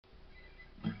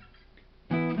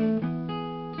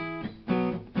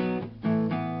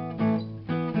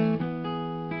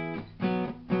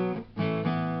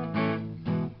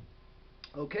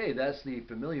Okay, that's the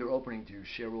familiar opening to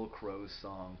Sheryl Crow's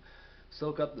song,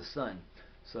 Soak Up the Sun.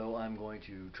 So I'm going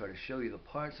to try to show you the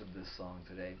parts of this song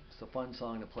today. It's a fun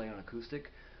song to play on acoustic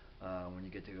when you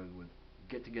get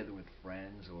together with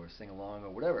friends or sing along or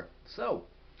whatever. So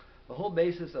the whole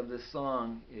basis of this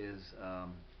song is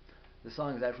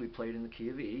actually played in the key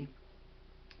of E,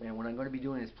 and what I'm going to be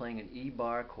doing is playing an E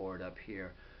bar chord up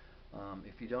here.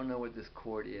 If you don't know what this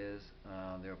chord is,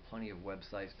 there are plenty of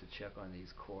websites to check on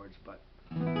these chords, but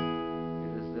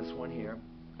it is this one here.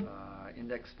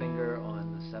 Index finger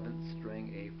on the 7th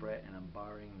string, A fret, and I'm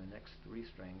barring the next 3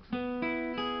 strings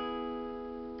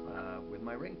with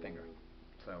my ring finger.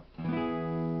 So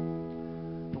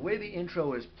the way the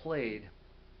intro is played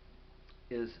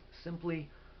is simply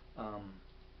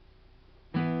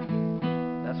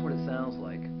that's what it sounds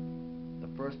like, the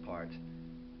first part.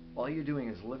 All you're doing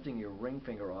is lifting your ring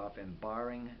finger off and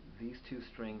barring these 2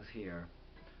 strings here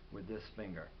with this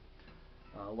finger.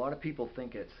 A lot of people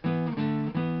think it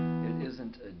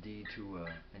isn't a D to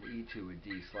an E to a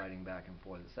D sliding back and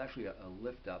forth. It's actually a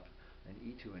lift up, an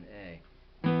E to an A,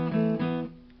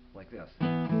 like this.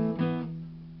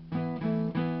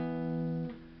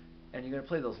 And you're going to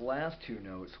play those last 2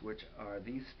 notes, which are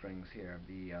these strings here,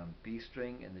 the B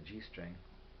string and the G string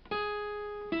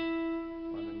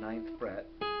on the 9th fret.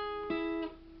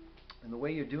 And the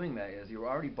way you're doing that is you're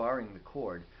already barring the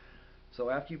chord. So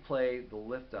after you play the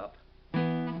lift up,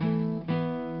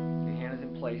 your hand is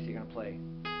in place, you're going to play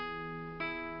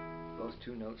those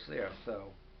 2 notes there.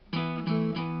 So,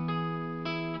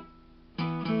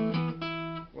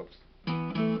 whoops.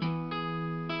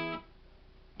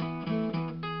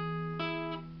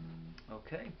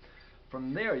 Okay.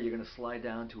 From there you're going to slide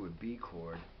down to a B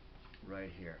chord right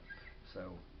here.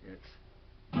 So it's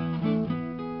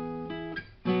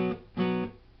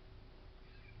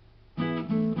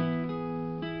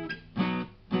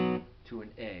to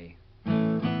an A.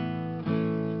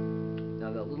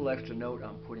 Now that little extra note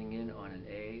I'm putting in on an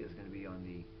A is going to be on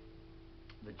the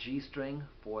G string,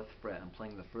 4th fret. I'm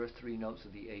playing the first 3 notes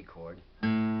of the A chord.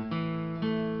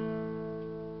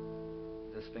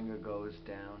 This finger goes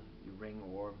down, your ring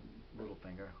or little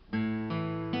finger.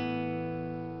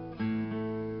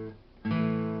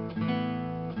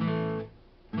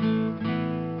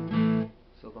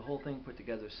 So the whole thing put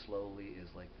together slowly is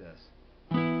like this.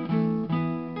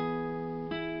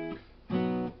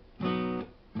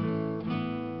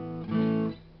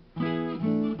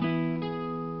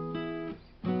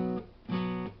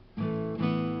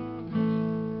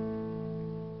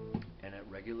 And at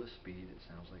regular speed it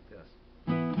sounds like this.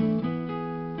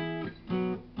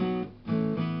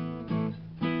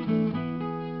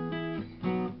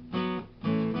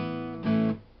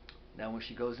 Now when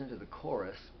she goes into the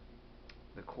chorus,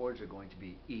 the chords are going to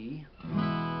be E,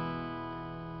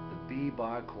 the B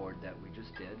bar chord that we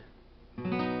just did,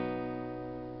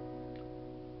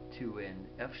 to an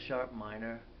F sharp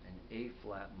minor, an A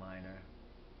flat minor,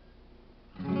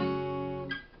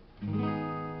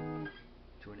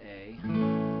 to an A,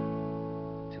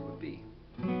 to a B.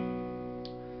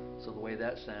 So the way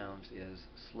that sounds is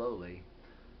slowly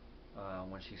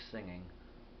when she's singing.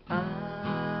 I'm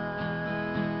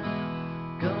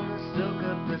gonna soak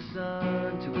up the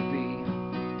sun, to a B,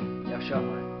 F sharp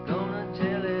minor. Gonna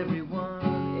tell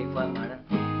everyone, A flat minor,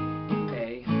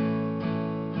 A,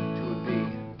 to a B.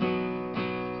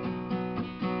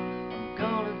 I'm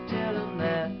gonna tell them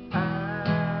that I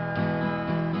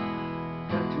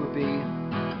got to a B,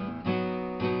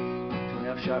 to an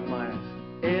F sharp minor.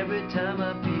 Every time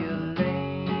I feel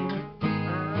lame,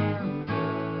 I'm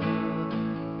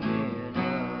looking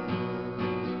up.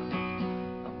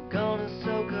 I'm gonna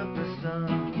soak up the sun.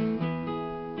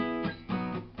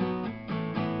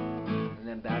 And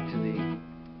then back to the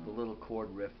little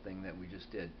chord riff thing that we just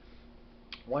did.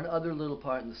 One other little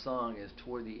part in the song is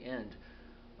toward the end.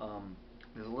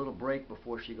 There's a little break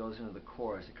before she goes into the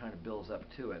chorus. It kind of builds up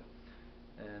to it.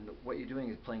 And what you're doing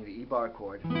is playing the E bar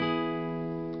chord,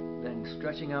 then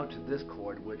stretching out to this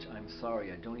chord, which I'm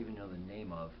sorry, I don't even know the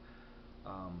name of.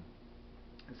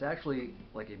 It's actually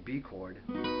like a B chord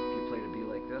if you played a B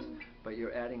like this, but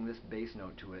you're adding this bass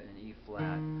note to it, an E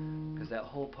flat, because that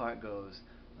whole part goes,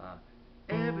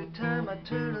 every time I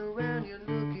turn around you're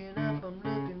looking up, I'm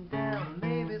looking down,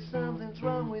 maybe something's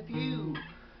wrong with you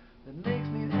that makes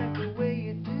me act the way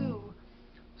you do.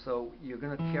 So you're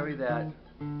going to carry that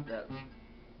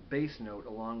bass note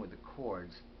along with the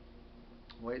chords.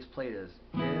 The way it's played is,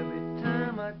 every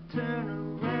time I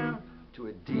turn around, to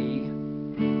a D,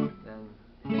 then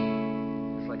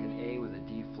it's like an A with a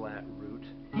D flat root,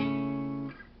 E,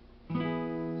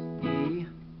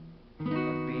 a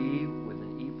B with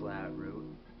an E flat root,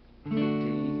 D,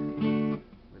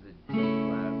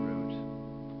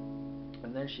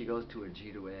 she goes to a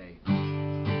G to A.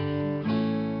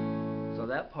 So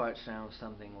that part sounds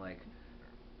something like,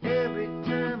 every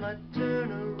time I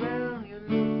turn around, you're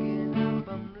looking up,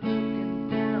 I'm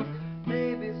looking down.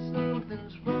 Maybe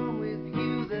something's wrong with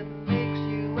you that makes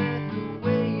you act the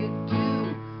way you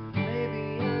do.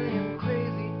 Maybe I am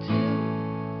crazy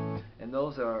too. And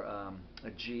those are a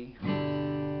G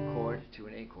chord to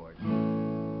an A chord.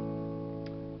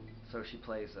 So she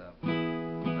plays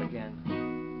again.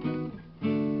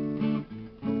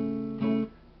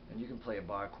 And you can play a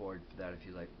bar chord for that if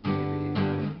you like. Maybe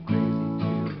I'm crazy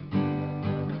too.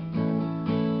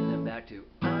 And then back to,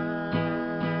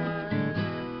 I'm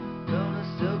gonna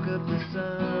soak up the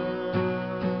sun.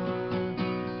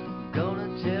 Gonna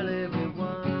tell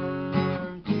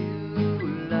everyone to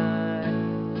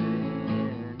lighten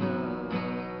up.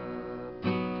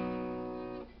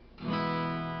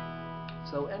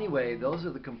 So anyway, those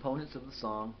are the components of the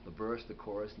song: the verse, the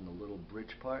chorus, and the little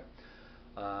bridge part.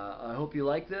 I hope you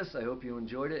like this. I hope you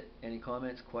enjoyed it. Any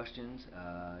comments, questions,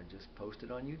 just post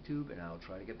it on YouTube and I'll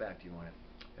try to get back to you on it.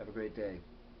 Have a great day.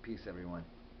 Peace, everyone.